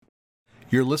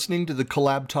You're listening to the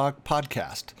Collab Talk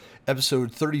podcast,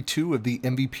 episode 32 of the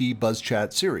MVP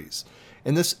BuzzChat series.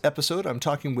 In this episode, I'm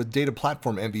talking with data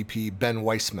platform MVP Ben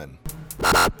Weissman.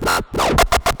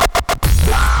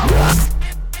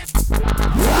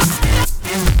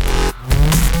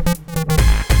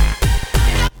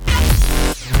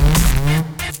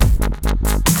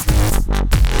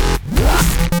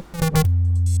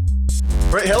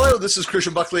 Right, hello, this is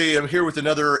Christian Buckley. I'm here with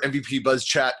another MVP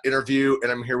BuzzChat interview,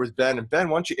 and I'm here with Ben. And Ben,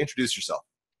 why don't you introduce yourself?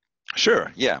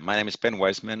 Sure. Yeah, my name is Ben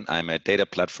Weissman. I'm a data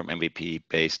platform MVP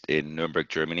based in Nuremberg,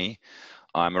 Germany.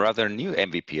 I'm a rather new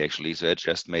MVP, actually. So I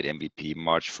just made MVP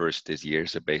March 1st this year.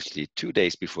 So basically 2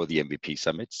 days before the MVP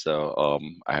summit. So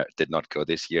I did not go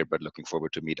this year, but looking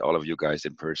forward to meet all of you guys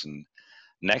in person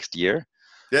next year.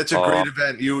 That's a great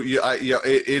event.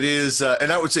 It is,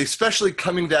 and I would say, especially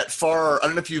coming that far. I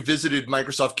don't know if you visited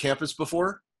Microsoft Campus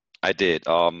before. I did.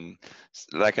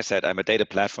 Like I said, I'm a data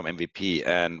platform MVP,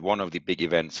 and one of the big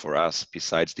events for us,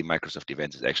 besides the Microsoft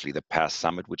events, is actually the PaaS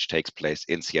Summit, which takes place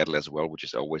in Seattle as well, which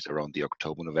is always around the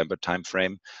October-November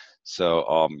timeframe. So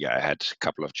I had a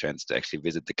couple of chances to actually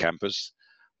visit the campus,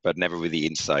 but never with the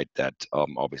insight that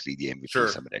obviously the MVP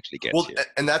Summit actually gets here.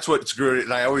 And that's what's good.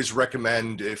 And I always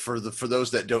recommend for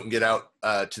those that don't get out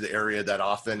to the area that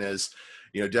often is,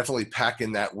 definitely pack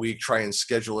in that week, try and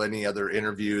schedule any other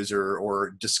interviews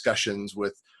or discussions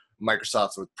with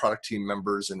Microsoft, with product team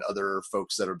members and other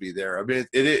folks that'll be there. I mean,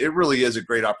 it really is a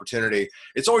great opportunity.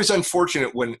 It's always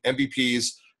unfortunate when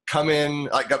MVPs come in.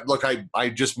 I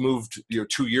just moved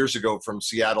 2 years ago from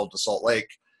Seattle to Salt Lake,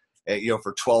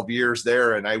 for 12 years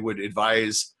there. And I would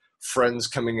advise friends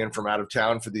coming in from out of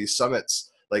town for these summits,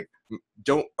 like,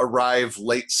 don't arrive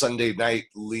late Sunday night,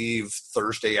 leave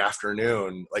Thursday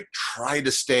afternoon. Like, try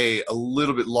to stay a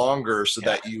little bit longer so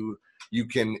that you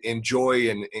can enjoy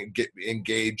and get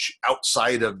engage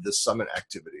outside of the summit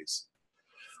activities.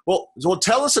 Well,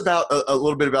 tell us about a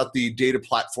little bit about the data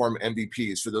platform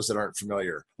MVPs for those that aren't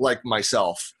familiar, like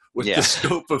myself, with the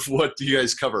scope of what you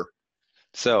guys cover.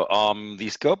 So the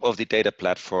scope of the data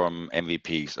platform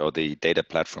MVPs, or the data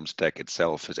platform stack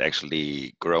itself, has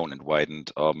actually grown and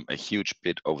widened a huge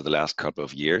bit over the last couple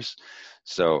of years.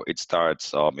 So it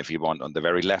starts, if you want, on the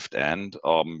very left end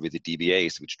with the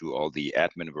DBAs, which do all the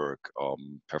admin work,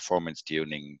 performance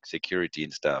tuning, security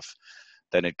and stuff.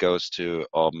 Then it goes to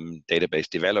database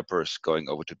developers, going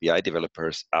over to BI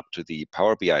developers, up to the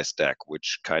Power BI stack,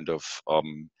 which kind of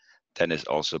then is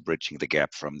also bridging the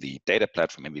gap from the data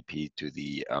platform MVP to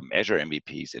the Azure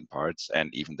MVPs in parts, and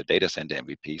even the data center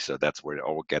MVP. So that's where it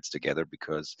all gets together,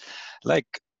 because like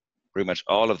pretty much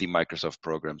all of the Microsoft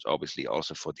programs, obviously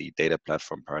also for the data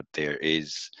platform part, there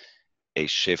is a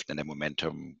shift and a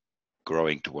momentum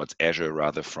growing towards Azure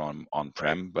rather from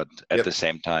on-prem. But at the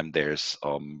same time, there's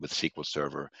with SQL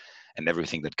Server and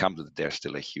everything that comes with it, there's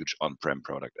still a huge on-prem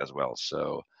product as well.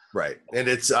 So right. And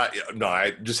it's,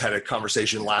 I just had a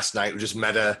conversation last night. We just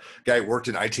met a guy who worked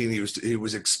in IT, and he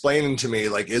was explaining to me,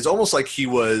 like, it's almost like he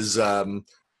was, and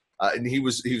he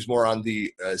was more on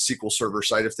the SQL Server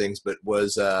side of things, but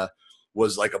was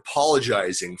like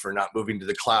apologizing for not moving to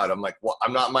the cloud. I'm like, well,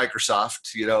 I'm not Microsoft,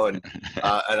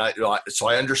 so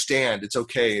I understand, it's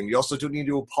okay. And you also don't need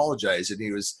to apologize. And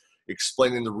he was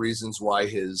explaining the reasons why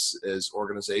his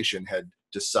organization had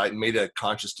made a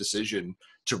conscious decision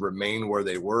to remain where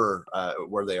they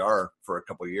are for a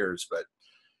couple of years. But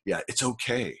yeah, it's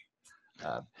okay.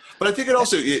 But I think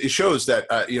it shows that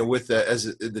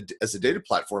as a data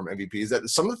platform MVP, is that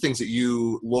some of the things that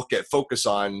you focus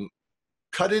on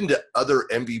cut into other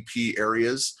MVP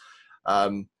areas,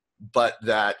 but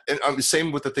that, and I'm the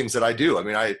same with the things that I do. I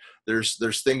mean,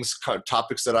 there's things,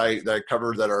 topics that I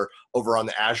cover that are over on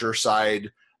the Azure side.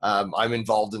 I'm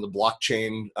involved in the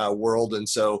blockchain world, and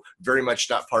so very much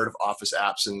not part of Office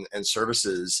apps and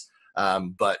services,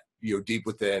 but deep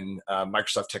within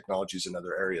Microsoft technologies and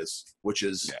other areas, which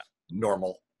is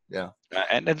normal. Yeah.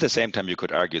 And at the same time, you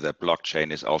could argue that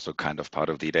blockchain is also kind of part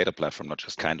of the data platform, not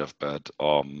just kind of, but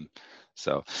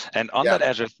that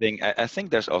Azure thing, I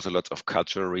think there's also lots of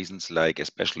cultural reasons, like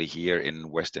especially here in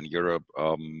Western Europe,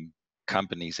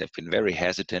 companies have been very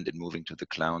hesitant in moving to the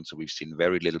cloud. So we've seen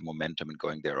very little momentum in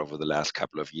going there over the last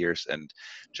couple of years. And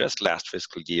just last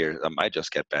fiscal year, I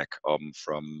just got back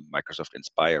from Microsoft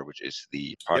Inspire, which is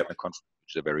the partner conference,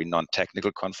 which is a very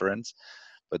non-technical conference.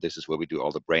 But this is where we do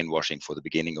all the brainwashing for the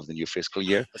beginning of the new fiscal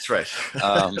year. That's right.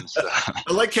 I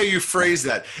like how you phrase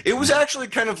that. It was actually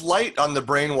kind of light on the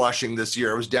brainwashing this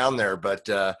year. I was down there, but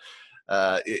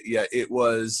it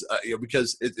was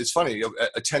because it's funny,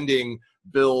 attending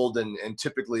Build and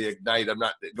typically Ignite. I'm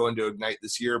not going to Ignite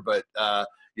this year, but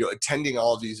attending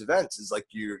all of these events is like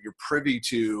you're privy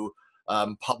to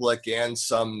public and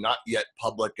some not yet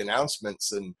public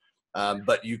announcements, and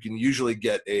but you can usually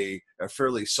get a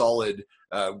fairly solid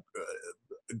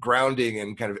grounding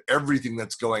in kind of everything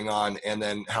that's going on, and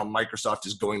then how Microsoft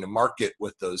is going to market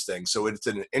with those things. So it's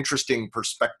an interesting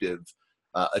perspective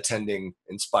attending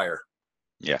Inspire.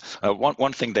 Yeah,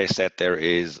 one thing they said there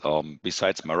is,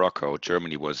 besides Morocco,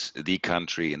 Germany was the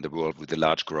country in the world with the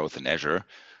large growth in Azure.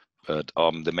 But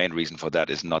the main reason for that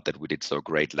is not that we did so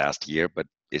great last year, but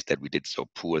is that we did so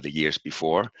poor the years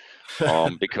before.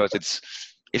 Because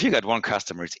if you got one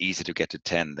customer, it's easy to get to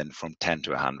 10 than from 10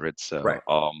 to 100. So right.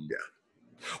 Yeah.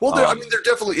 Well, there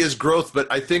definitely is growth, but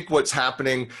I think what's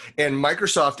happening, and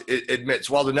Microsoft admits,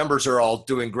 while the numbers are all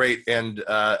doing great, and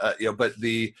but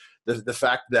the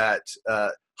fact that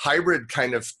hybrid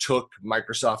kind of took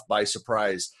Microsoft by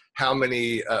surprise. How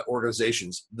many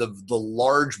organizations, the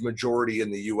large majority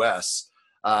in the U.S.,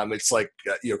 it's like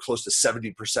close to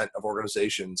 70% of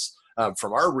organizations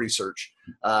from our research,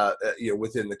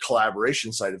 within the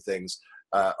collaboration side of things,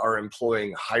 are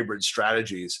employing hybrid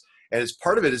strategies. And it's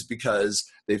part of it is because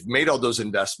they've made all those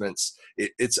investments.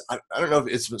 I don't know if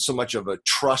it's so much of a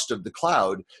trust of the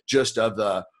cloud, just of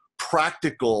the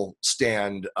practical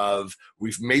stand of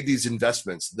we've made these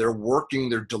investments. They're working,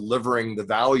 they're delivering the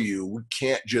value. We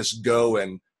can't just go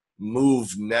and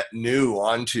move net new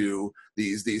onto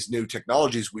these new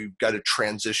technologies. We've got to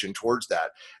transition towards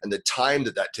that. And the time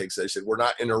that takes, they said, we're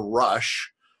not in a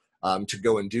rush to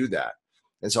go and do that.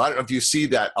 And so I don't know if you see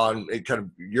that on kind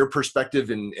of your perspective,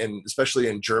 and especially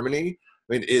in Germany.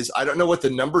 I mean, I don't know what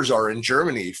the numbers are in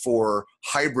Germany for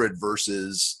hybrid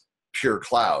versus pure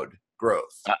cloud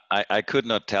growth. I could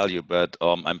not tell you, but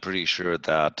I'm pretty sure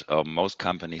that most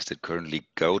companies that currently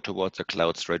go towards a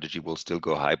cloud strategy will still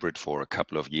go hybrid for a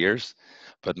couple of years.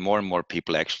 But more and more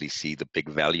people actually see the big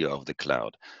value of the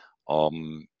cloud.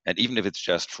 And even if it's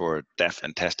just for dev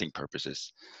and testing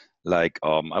purposes. Like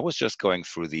I was just going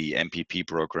through the MPP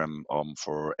program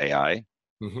for AI.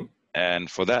 Mm-hmm.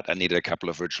 And for that, I needed a couple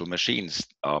of virtual machines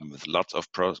with lots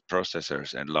of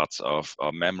processors and lots of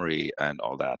memory and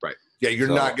all that. Right. Yeah, you're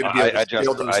not going to be able to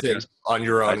scale those things on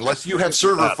your own unless you have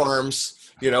server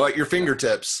farms, at your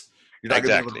fingertips. You're not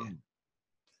going to be able to.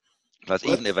 Plus,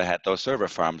 even if I had those server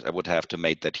farms, I would have to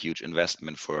make that huge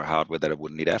investment for hardware that I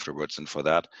wouldn't need afterwards. And for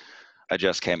that, I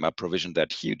just came up, provisioned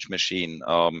that huge machine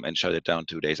and shut it down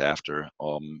 2 days after,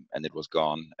 and it was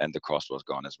gone, and the cost was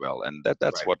gone as well. And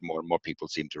that's right. What more and more people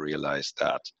seem to realize,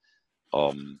 that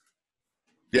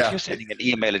if you're sending an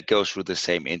email, it goes through the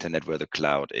same internet where the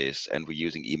cloud is, and we're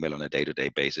using email on a day-to-day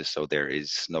basis, so there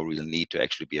is no real need to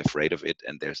actually be afraid of it,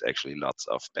 and there's actually lots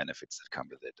of benefits that come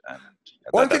with it. And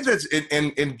I think that's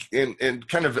in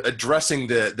kind of addressing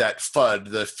that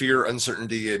FUD, the fear,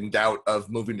 uncertainty, and doubt of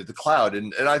moving to the cloud,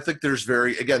 and I think there's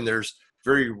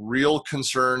very real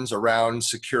concerns around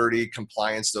security,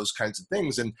 compliance, those kinds of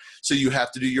things, and so you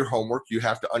have to do your homework, you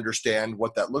have to understand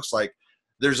what that looks like.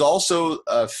 There's also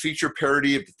a feature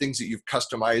parity of the things that you've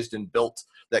customized and built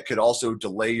that could also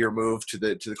delay your move to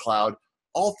the cloud.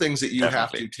 All things that you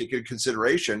have to take into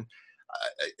consideration.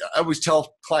 I always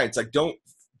tell clients, like, don't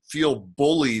feel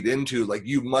bullied into, like,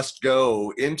 you must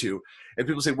go into. And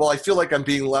people say, well, I feel like I'm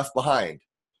being left behind.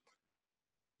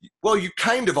 Well, you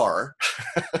kind of are.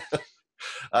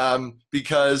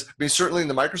 Because certainly in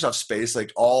the Microsoft space,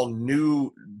 like, all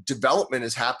new development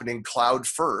is happening cloud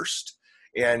first.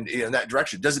 And in that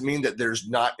direction, doesn't mean that there's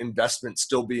not investment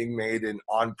still being made in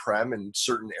on-prem in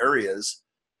certain areas,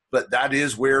 but that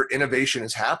is where innovation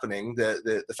is happening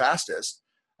the fastest.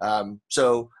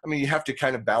 So, you have to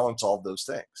kind of balance all of those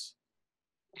things.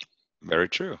 Very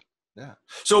true. Yeah.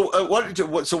 So,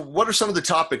 what are some of the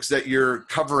topics that you're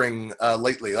covering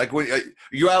lately? Like, are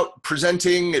you out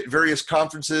presenting at various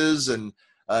conferences and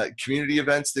community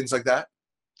events, things like that?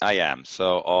 I am.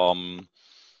 So,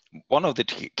 one of the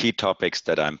key topics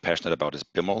that I'm passionate about is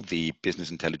BIML, the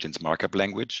Business Intelligence Markup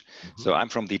Language. Mm-hmm. So I'm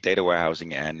from the data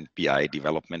warehousing and BI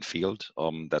development field.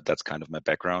 That's kind of my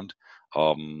background.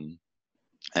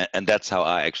 And that's how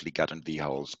I actually got into the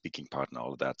whole speaking part and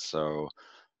all of that. So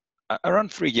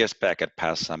around 3 years back at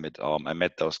PaaS Summit, I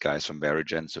met those guys from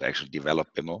Verigen to actually develop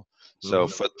BIML. So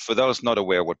for those not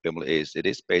aware what BIML is, it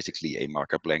is basically a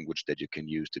markup language that you can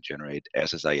use to generate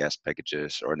SSIS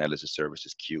packages or analysis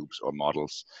services, cubes, or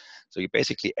models. So you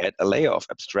basically add a layer of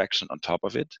abstraction on top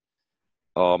of it,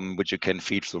 which you can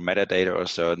feed through metadata or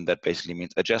so. And that basically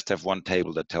means I just have one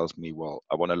table that tells me, well,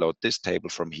 I want to load this table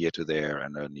from here to there,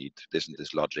 and I need this and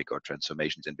this logic or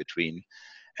transformations in between.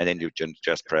 And then you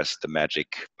just press the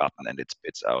magic button and it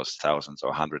spits out thousands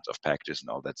or hundreds of packages and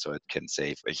all that. So it can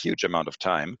save a huge amount of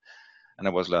time. And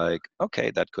I was like,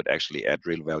 okay, that could actually add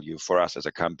real value for us as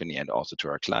a company and also to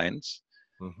our clients.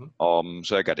 Mm-hmm.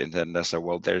 So I got into it and I said,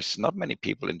 well, there's not many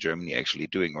people in Germany actually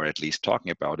doing, or at least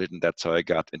talking about it. And that's how I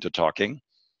got into talking.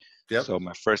 Yep. So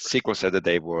my first SQL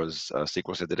Saturday was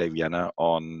SQL Saturday Vienna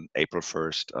on April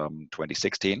 1st,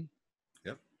 2016.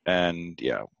 Yep. And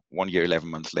yeah, 1 year, 11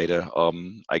 months later,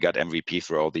 I got MVP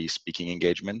for all these speaking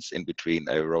engagements. In between,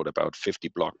 I wrote about 50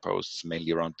 blog posts,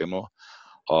 mainly around BIML.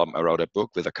 I wrote a book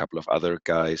with a couple of other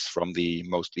guys from the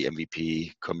mostly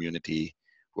MVP community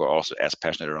who are also as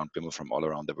passionate around BIML from all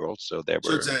around the world. So there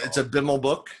So were. it's a BIML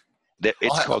book.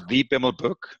 It's called the BIML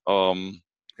book.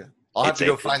 Okay. I'll have to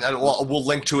go find that. We'll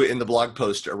link to it in the blog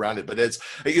post around it. But it's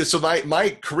so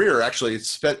my career actually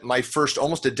spent my first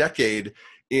almost a decade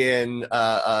in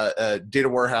data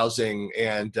warehousing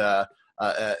and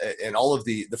all of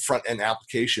the front end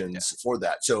applications for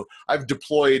that. So I've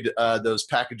deployed those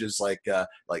packages like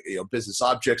business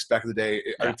objects back in the day.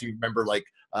 I don't know if you remember, like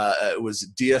it was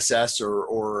DSS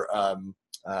or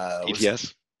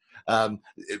ETS. I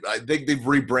think they've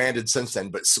rebranded since then,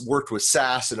 but worked with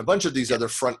SAS and a bunch of these other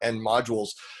front end modules.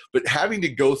 But having to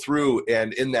go through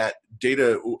and in that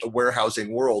data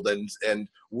warehousing world and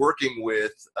working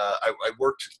with, I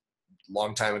worked a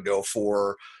long time ago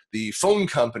for the phone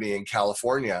company in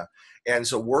California. And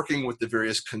so working with the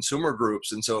various consumer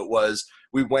groups. And so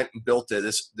we went and built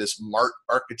this MART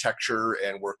architecture,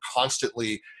 and we're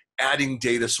constantly adding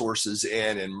data sources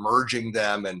in and merging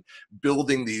them and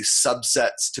building these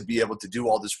subsets to be able to do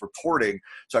all this reporting.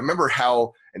 So I remember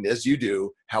how, and as you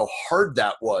do, how hard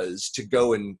that was to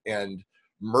go and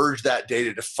merge that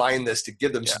data to find this, to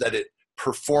give them so that it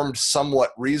performed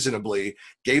somewhat reasonably,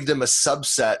 gave them a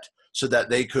subset so that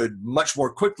they could much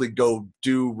more quickly go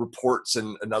do reports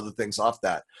and other things off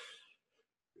that.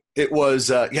 It was,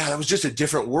 that was just a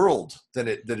different world than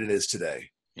it is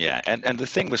today. Yeah, and the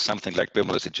thing with something like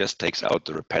BIML is it just takes out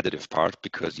the repetitive part,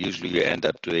 because usually you end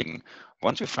up doing,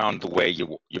 once you found the way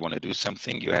you want to do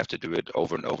something, you have to do it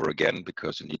over and over again,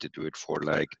 because you need to do it for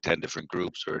like 10 different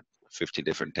groups or 50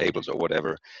 different tables or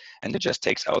whatever. And it just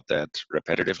takes out that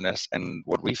repetitiveness. And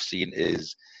what we've seen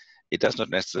is it does not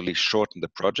necessarily shorten the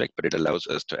project, but it allows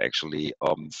us to actually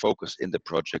focus in the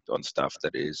project on stuff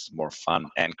that is more fun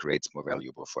and creates more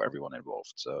valuable for everyone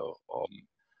involved. So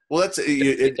well, that's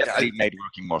it definitely made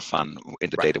working more fun in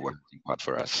the data warehousing part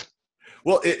for us.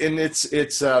 Well, I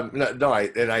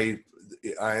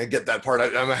get that part.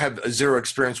 I have zero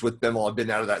experience with BIML. I've been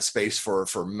out of that space for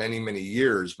many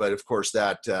years, but of course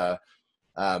that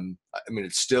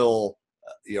it's still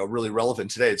really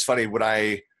relevant today. It's funny, when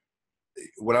I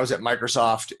was at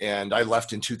Microsoft and I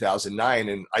left in 2009,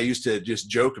 and I used to just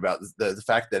joke about the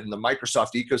fact that in the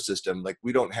Microsoft ecosystem, like,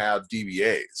 we don't have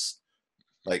DBAs.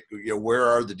 Like, where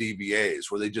are the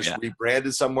DBAs? Were they just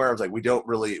rebranded somewhere? I was like,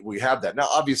 we have that. Now,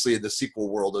 obviously in the SQL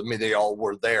world, I mean, they all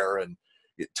were there and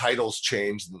titles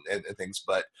changed and things,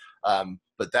 but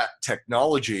that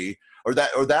technology or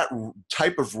that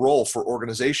type of role for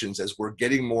organizations, as we're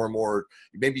getting more and more,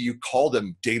 maybe you call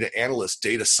them data analysts,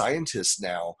 data scientists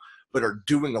now, but are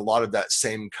doing a lot of that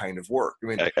same kind of work. I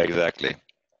mean, exactly.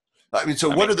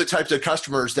 What are the types of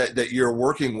customers that you're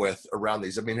working with around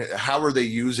these? I mean, how are they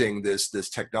using this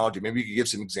technology? Maybe you could give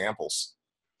some examples.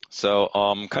 So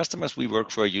customers we work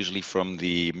for are usually from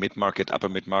the mid-market, upper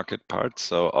mid-market part.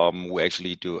 So we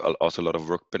actually do also a lot of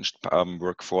workbench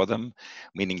work for them,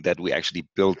 meaning that we actually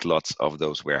build lots of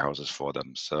those warehouses for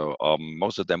them. So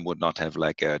most of them would not have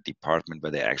like a department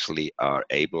where they actually are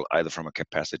able, either from a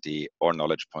capacity or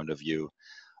knowledge point of view,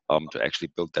 to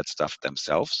actually build that stuff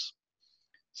themselves.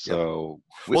 So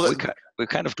we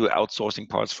kind of do outsourcing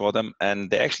parts for them, and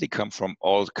they actually come from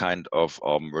all kind of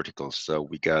verticals. So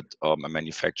we got a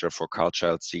manufacturer for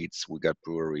child seats, we got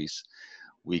breweries,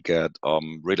 we got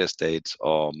real estate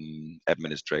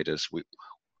administrators, we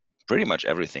pretty much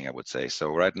everything, I would say. So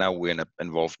right now we're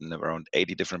involved in around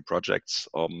 80 different projects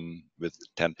with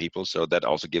 10 people. So that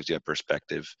also gives you a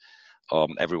perspective.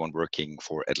 Everyone working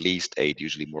for at least 8,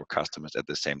 usually more customers at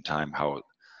the same time, how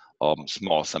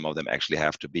small some of them actually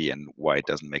have to be, and why it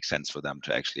doesn't make sense for them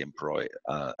to actually employ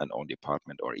an own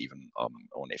department or even own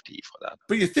FTE for that.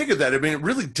 But you think of that, I mean, it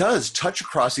really does touch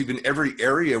across even every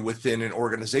area within an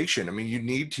organization. I mean, you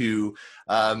need to,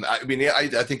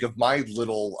 I think of my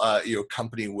little,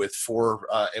 company with 4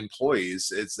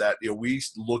 employees, is that, we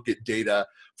look at data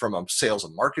from a sales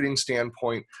and marketing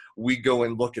standpoint. We go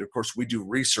and look at, of course, we do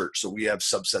research. So we have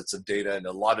subsets of data in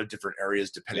a lot of different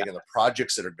areas, depending on the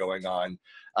projects that are going on.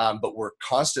 But we're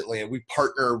constantly, and we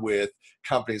partner with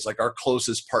companies. Like, our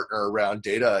closest partner around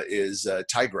data is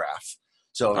Tygraph.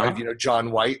 So,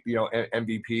 John White,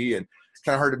 MVP, and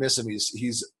kind of hard to miss him.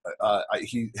 He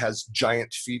has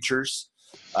giant features,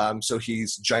 so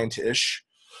he's giant-ish.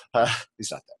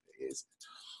 He's not that big, is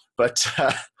but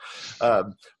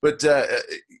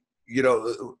you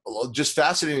know, just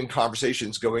fascinating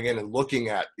conversations going in and looking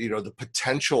at, you know, the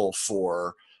potential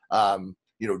for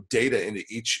you know, data into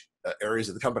each areas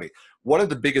of the company. One of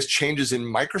the biggest changes in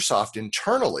Microsoft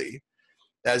internally,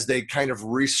 as they kind of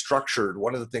restructured,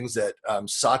 one of the things that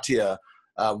Satya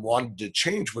wanted to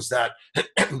change was that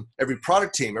every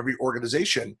product team, every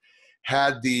organization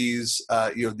had these,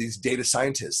 you know, these data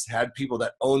scientists, had people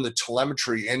that own the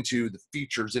telemetry into the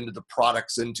features, into the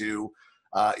products, into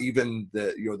even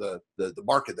the, you know, the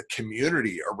market, the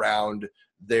community around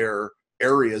their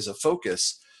areas of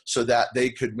focus, so that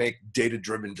they could make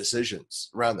data-driven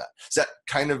decisions around that. Is that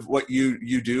kind of what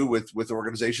you do with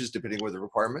organizations, depending on the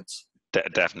requirements?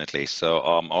 Definitely. So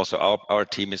also our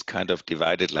team is kind of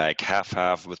divided like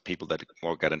half with people that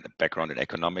more got a background in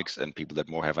economics and people that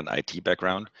more have an IT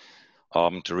background,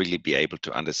 to really be able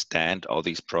to understand all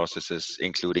these processes,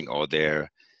 including all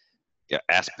their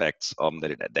aspects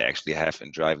that they actually have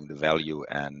in driving the value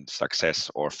and success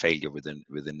or failure within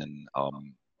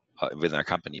a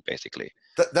company, basically.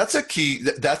 That's a key.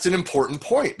 That's an important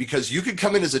point, because you could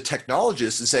come in as a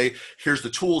technologist and say, here's the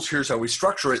tools, here's how we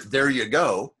structure it, there you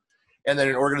go. And then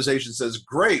an organization says,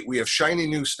 great, we have shiny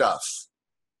new stuff.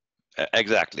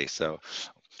 Exactly. So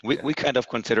we kind of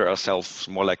consider ourselves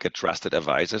more like a trusted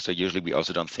advisor. So usually we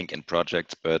also don't think in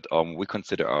projects, but we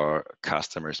consider our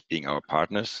customers being our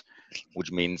partners,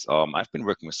 which means I've been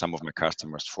working with some of my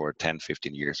customers for 10,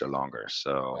 15 years or longer.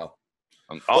 So Wow.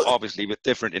 Obviously with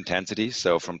different intensities.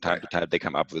 So from time to time they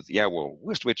come up with, yeah, well,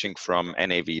 we're switching from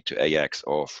NAV to AX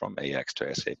or from AX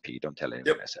to SAP. Don't tell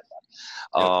anyone I said that.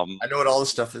 I know what all this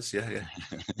stuff is. Yeah.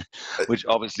 Which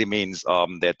obviously means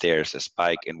that there's a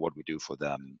spike in what we do for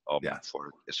them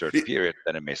for a certain period,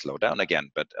 then it may slow down again.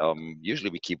 But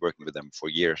usually we keep working with them for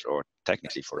years, or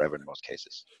technically forever in most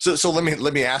cases. So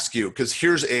let me ask you, because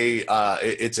here's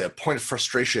it's a point of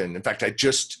frustration. In fact, I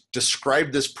just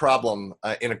described this problem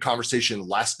in a conversation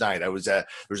last night. There was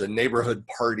a neighborhood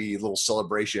party, little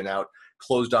celebration out,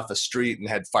 closed off a street, and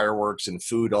had fireworks and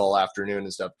food all afternoon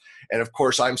and stuff. And of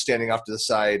course, I'm standing off to the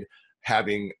side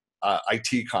having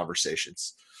IT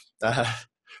conversations.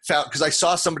 Because I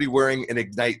saw somebody wearing an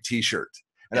Ignite T-shirt,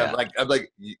 and I'm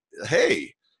like,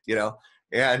 hey, you know.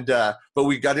 And but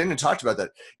we got in and talked about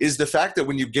that. Is the fact that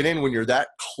when you get in, when you're that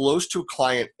close to a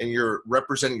client and you're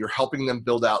helping them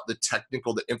build out the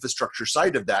technical, the infrastructure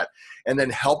side of that, and then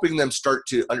helping them start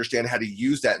to understand how to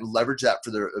use that and leverage that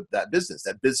for that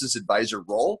business advisor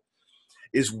role,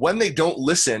 is when they don't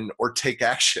listen or take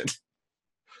action.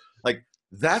 Like,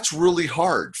 that's really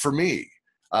hard for me.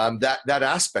 That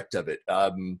aspect of it.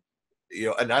 You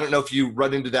know, and I don't know if you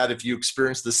run into that, if you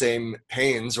experience the same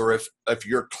pains, or if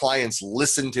your clients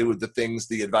listen to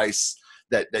the advice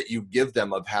that you give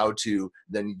them of how to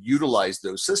then utilize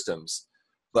those systems.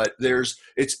 But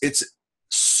it's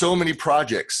so many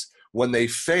projects, when they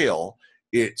fail,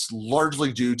 it's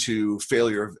largely due to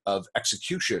failure of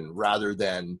execution rather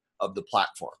than of the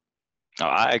platform. No,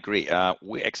 I agree.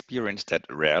 We experience that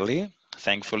rarely,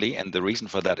 thankfully, and the reason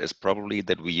for that is probably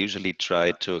that we usually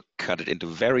try to cut it into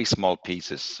very small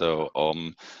pieces. So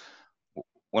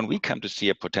when we come to see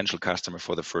a potential customer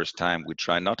for the first time, we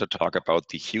try not to talk about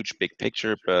the huge big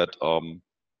picture, but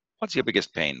what's your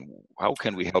biggest pain? How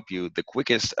can we help you the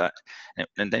quickest?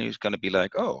 And then he's going to be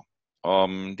like, oh,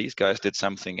 these guys did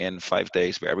something in 5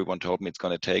 days where everyone told me it's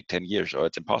going to take 10 years or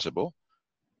it's impossible.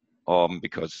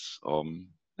 Because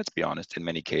let's be honest, in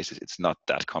many cases, it's not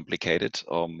that complicated.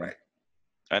 Right.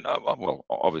 And well,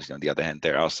 obviously, on the other hand,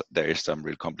 there is some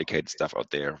real complicated stuff out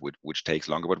there which takes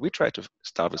longer. But we try to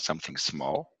start with something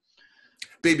small.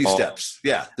 Baby steps.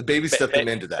 Yeah, the baby step them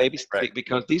into that. Right.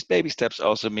 Because these baby steps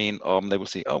also mean they will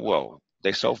say, oh, well,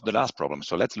 they solved the last problem.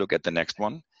 So let's look at the next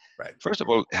one. Right. First of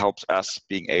all, it helps us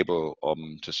being able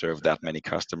to serve that many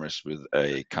customers with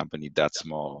a company that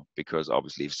small, because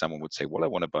obviously if someone would say, well, I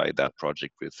want to buy that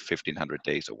project with 1,500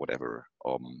 days or whatever,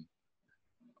 all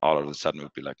of a sudden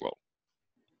we'd be like, well,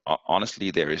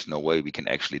 honestly, there is no way we can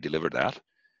actually deliver that.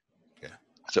 Yeah.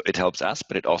 So it helps us,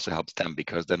 but it also helps them,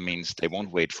 because that means they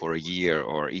won't wait for a year,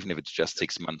 or even if it's just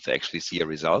 6 months, they actually see a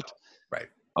result. Right.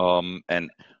 And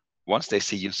once they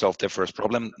see you solve their first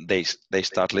problem, they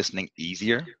start listening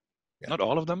easier. Yeah. Not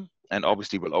all of them. And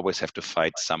obviously we'll always have to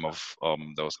fight some of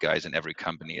those guys in every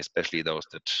company, especially those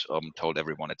that told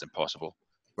everyone it's impossible.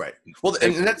 Right. Well,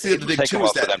 and that's the other thing too,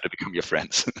 is that for them to become your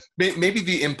friends. Maybe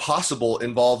the impossible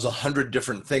involves 100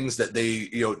 different things that they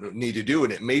need to do,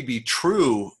 and it may be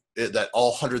true that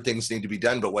all 100 things need to be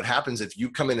done. But what happens if you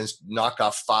come in and knock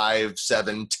off 5,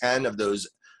 7, 10 of those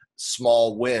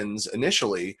small wins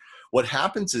initially, what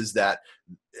happens is that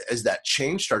as that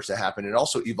change starts to happen, it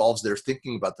also evolves their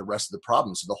thinking about the rest of the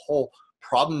problem. So the whole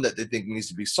problem that they think needs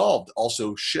to be solved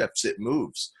also shifts, it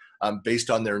moves based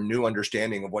on their new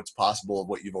understanding of what's possible of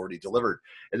what you've already delivered.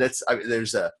 And that's, I mean,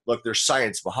 there's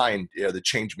science behind, the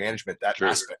change management, that True.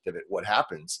 aspect of it, what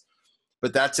happens.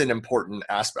 But that's an important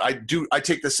aspect. I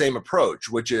take the same approach,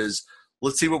 which is,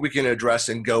 let's see what we can address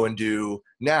and go and do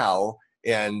now.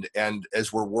 And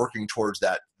as we're working towards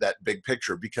that big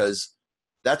picture, because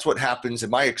that's what happens in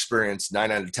my experience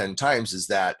 9 out of 10 times, is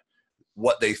that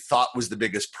what they thought was the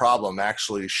biggest problem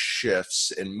actually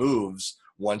shifts and moves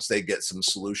once they get some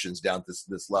solutions down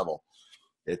this level.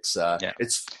 It's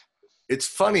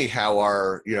funny how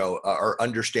our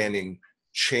understanding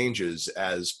changes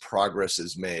as progress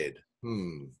is made.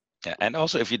 Yeah, and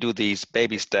also if you do these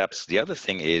baby steps, the other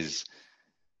thing is,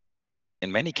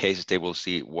 in many cases, they will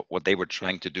see what they were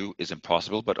trying to do is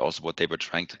impossible, but also what they were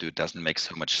trying to do doesn't make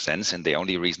so much sense. And the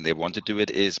only reason they want to do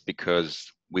it is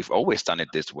because we've always done it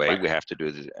this way. Right. We have to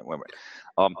do this.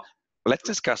 Let's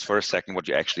discuss for a second what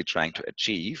you're actually trying to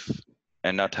achieve,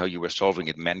 and not how you were solving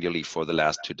it manually for the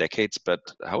last 2 decades, but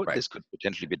how this could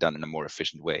potentially be done in a more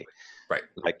efficient way. Right.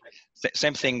 Like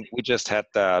same thing. We just had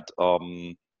that.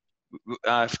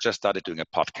 I've just started doing a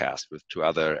podcast with 2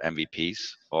 other MVPs,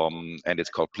 and it's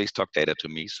called Please Talk Data to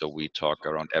Me. So we talk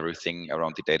around everything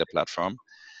around the data platform.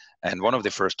 And one of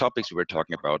the first topics we were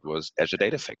talking about was Azure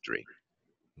Data Factory,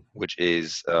 which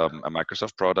is a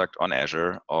Microsoft product on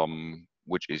Azure,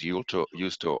 which is used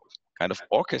to kind of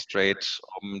orchestrate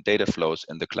data flows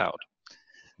in the cloud.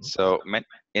 So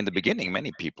in the beginning,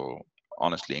 many people,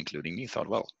 honestly, including me, thought,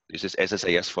 well, this is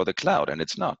SSAS for the cloud, and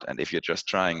it's not. And if you're just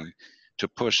trying to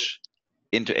push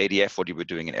into ADF what you were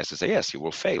doing in SSAS, you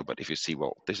will fail. But if you see,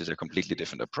 well, this is a completely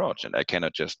different approach, and I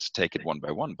cannot just take it one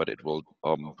by one, but it will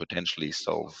potentially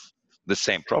solve the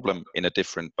same problem in a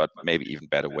different, but maybe even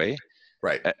better way.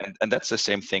 Right. And that's the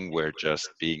same thing where just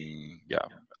being,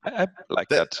 I like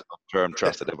that term,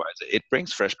 trusted advisor. It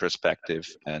brings fresh perspective,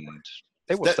 and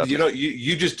they will start.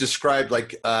 You just described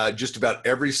like just about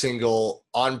every single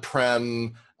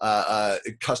on-prem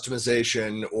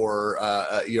customization or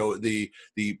the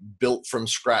built from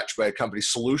scratch by a company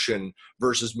solution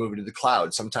versus moving to the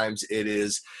cloud. Sometimes it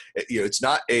is, it's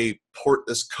not a port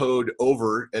this code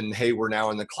over and hey, we're now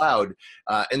in the cloud,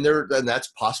 and that's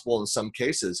possible in some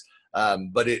cases.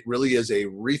 But it really is a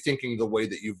rethinking the way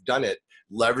that you've done it,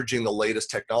 leveraging the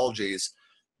latest technologies.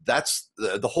 That's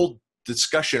the whole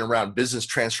discussion around business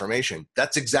transformation.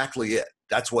 That's exactly it.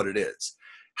 That's what it is.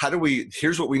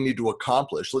 Here's what we need to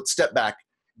accomplish. Let's step back,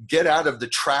 get out of the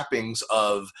trappings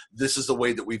of this is the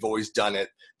way that we've always done it.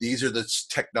 These are the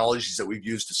technologies that we've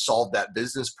used to solve that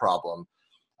business problem.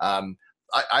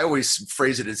 I always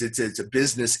phrase it as it's a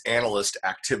business analyst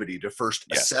activity to first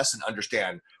assess and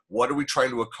understand what are we trying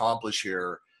to accomplish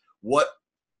here? What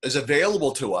is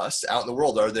available to us out in the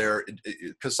world? Are there,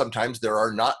 because sometimes there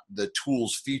are not the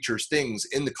tools, features, things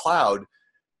in the cloud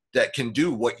that can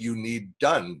do what you need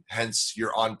done, hence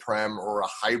your on-prem or a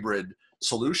hybrid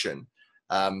solution.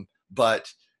 But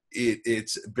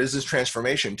it's business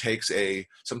transformation takes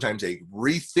sometimes a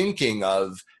rethinking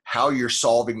of how you're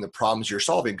solving the problems you're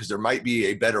solving, because there might be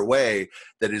a better way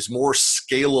that is more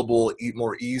scalable,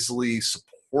 more easily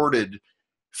supported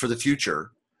for the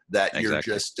future, that you're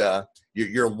just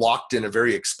you're locked in a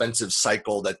very expensive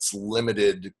cycle that's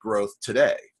limited growth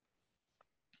today.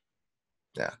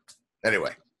 Yeah.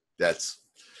 Anyway,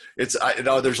 I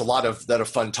know there's a lot of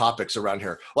fun topics around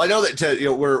here. Well, I know that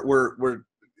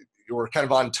we're kind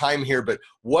of on time here, but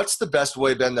what's the best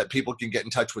way, Ben, that people can get in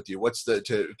touch with you?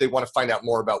 If they want to find out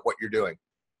more about what you're doing?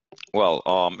 Well,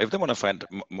 if they want to find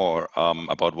more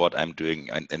about what I'm doing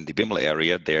in the BIML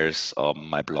area, there's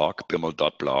my blog,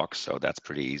 biml.blog, so that's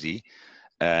pretty easy.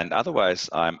 And otherwise,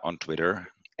 I'm on Twitter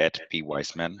at Ben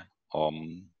Weissman.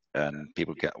 And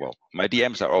people my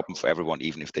DMs are open for everyone,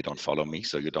 even if they don't follow me.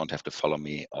 So you don't have to follow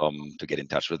me to get in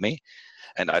touch with me.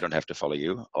 And I don't have to follow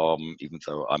you, even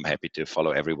though I'm happy to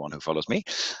follow everyone who follows me.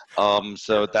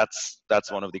 So that's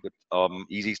one of the good,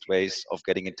 easiest ways of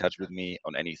getting in touch with me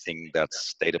on anything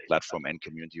that's data platform and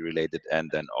community related. And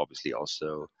then obviously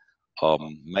also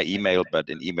my email, but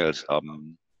in emails,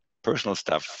 personal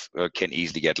stuff can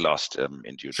easily get lost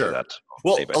due to that.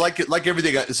 Well, like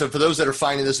everything. So for those that are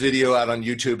finding this video out on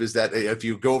YouTube, is that if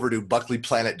you go over to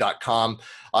buckleyplanet.com,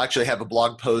 I'll actually have a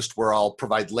blog post where I'll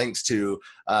provide links to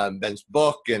Ben's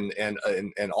book and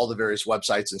all the various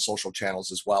websites and social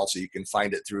channels as well. So you can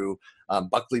find it through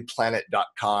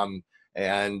buckleyplanet.com.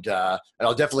 And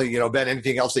I'll definitely, Ben,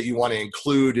 anything else that you want to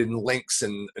include in links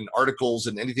and articles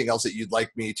and anything else that you'd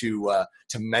like me to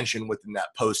mention within that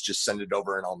post, just send it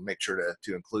over and I'll make sure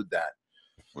to include that.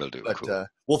 Will do. But cool.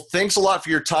 Well, thanks a lot for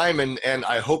your time, and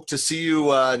I hope to see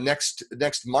you next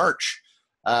March.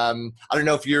 I don't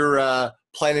know if you're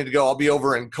planning to go. I'll be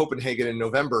over in Copenhagen in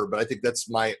November, but I think that's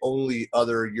my only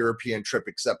other European trip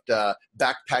except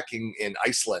backpacking in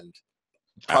Iceland.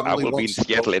 I will be in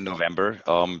Seattle in November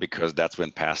because that's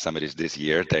when Pass Summit is this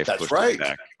year. They've pushed it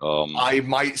back. I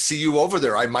might see you over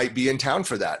there. I might be in town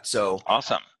for that. So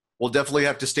awesome. We'll definitely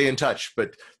have to stay in touch.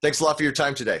 But thanks a lot for your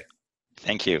time today.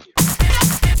 Thank you.